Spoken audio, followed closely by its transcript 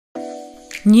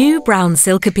New Braun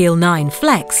Silk-épil 9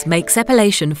 Flex makes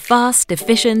epilation fast,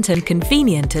 efficient and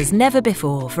convenient as never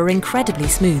before for incredibly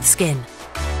smooth skin.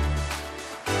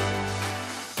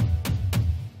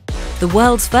 The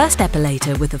world's first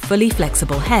epilator with a fully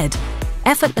flexible head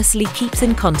effortlessly keeps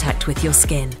in contact with your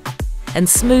skin and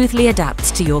smoothly adapts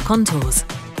to your contours.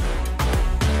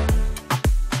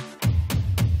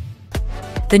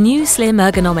 The new slim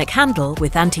ergonomic handle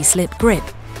with anti-slip grip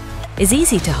is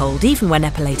easy to hold even when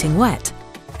epilating wet.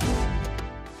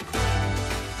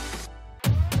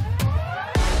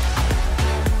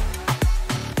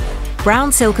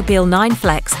 Braun Silk-épil 9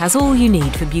 Flex has all you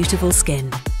need for beautiful skin.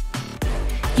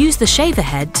 Use the shaver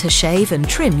head to shave and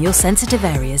trim your sensitive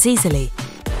areas easily.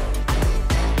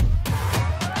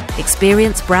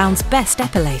 Experience Braun's best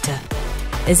epilator.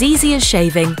 As easy as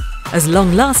shaving, as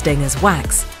long-lasting as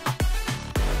wax.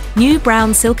 New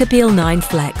Braun Silk-épil 9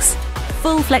 Flex.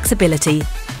 Full flexibility,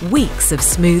 weeks of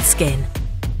smooth skin.